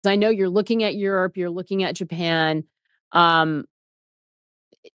I know you're looking at Europe, you're looking at Japan. Um,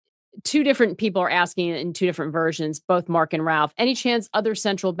 Two different people are asking it in two different versions, both Mark and Ralph. Any chance other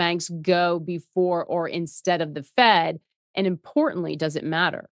central banks go before or instead of the Fed? And importantly, does it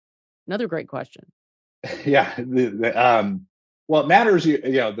matter? Another great question. Yeah. Well, it matters.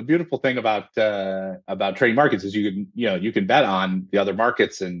 The beautiful thing about trading markets is you can bet on the other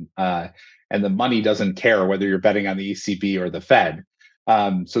markets, and the money doesn't care whether you're betting on the ECB or the Fed.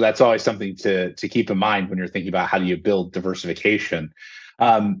 So that's always something to keep in mind when you're thinking about how do you build diversification.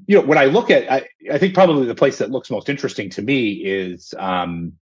 When I look at, I think probably the place that looks most interesting to me is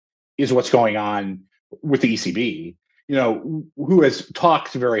what's going on with the ECB, who has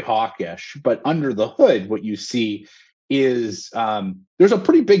talked very hawkish, but under the hood, what you see is there's a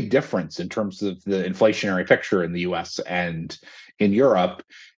pretty big difference in terms of the inflationary picture in the US and in Europe.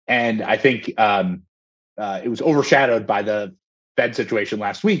 And I think it was overshadowed by the Fed situation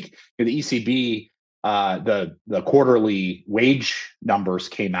last week. The ECB, the quarterly wage numbers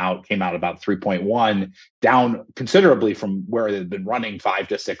came out about 3.1, down considerably from where they've been running 5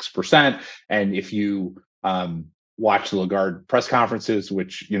 to 6%. And if you watch the Lagarde press conferences,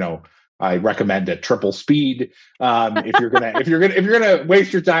 which I recommend at triple speed, if you're gonna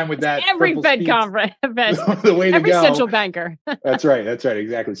waste your time with that, Every triple Fed speed's conference, the way to every go. central banker. That's right. That's right.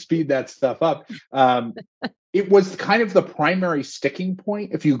 Exactly. Speed that stuff up. It was kind of the primary sticking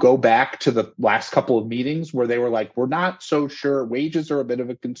point. If you go back to the last couple of meetings where they were like, we're not so sure. Wages are a bit of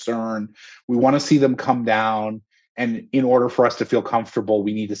a concern. We want to see them come down. And in order for us to feel comfortable,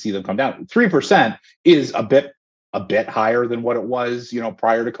 we need to see them come down. 3% is a bit higher than what it was,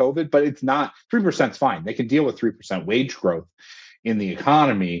 prior to COVID, but it's not 3% is fine. They can deal with 3% wage growth in the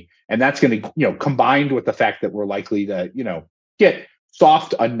economy. And that's going to, combined with the fact that we're likely to, get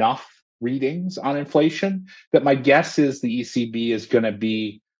soft enough readings on inflation, that my guess is the ECB is going to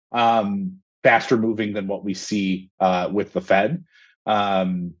be faster moving than what we see with the Fed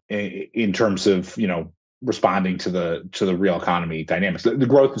in terms of responding to the real economy dynamics. The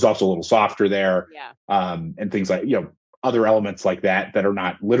growth is also a little softer there, Yeah. and things like other elements like that are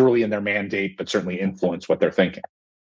not literally in their mandate, but certainly influence what they're thinking.